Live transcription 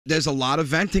There's a lot of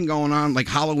venting going on. Like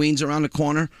Halloween's around the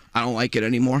corner. I don't like it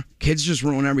anymore. Kids just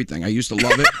ruin everything. I used to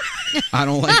love it. I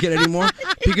don't like it anymore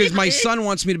because my son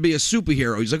wants me to be a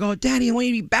superhero. He's like, oh, Daddy, I want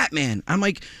you to be Batman. I'm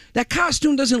like, that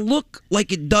costume doesn't look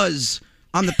like it does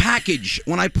on the package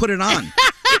when I put it on.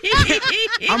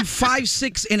 I'm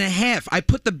 5'6.5". I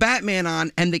put the Batman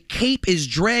on and the cape is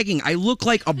dragging. I look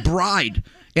like a bride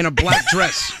in a black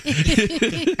dress.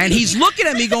 And he's looking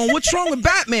at me going, what's wrong with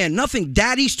Batman? Nothing.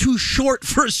 Daddy's too short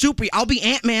for a super. I'll be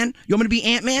Ant-Man. You want me to be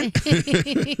Ant-Man?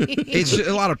 It's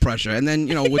a lot of pressure. And then,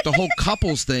 with the whole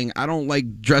couples thing, I don't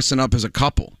like dressing up as a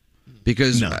couple.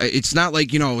 Because it's not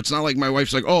like, it's not like my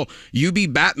wife's like, oh, you be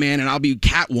Batman and I'll be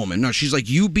Catwoman. No, she's like,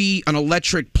 you be an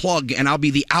electric plug and I'll be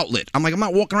the outlet. I'm like, I'm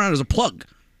not walking around as a plug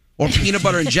or peanut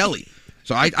butter and jelly.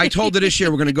 So I told her this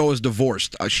year we're going to go as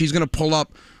divorced. She's going to pull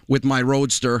up with my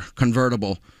Roadster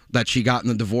convertible that she got in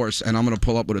the divorce, and I'm going to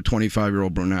pull up with a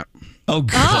 25-year-old brunette. Oh,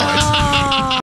 God.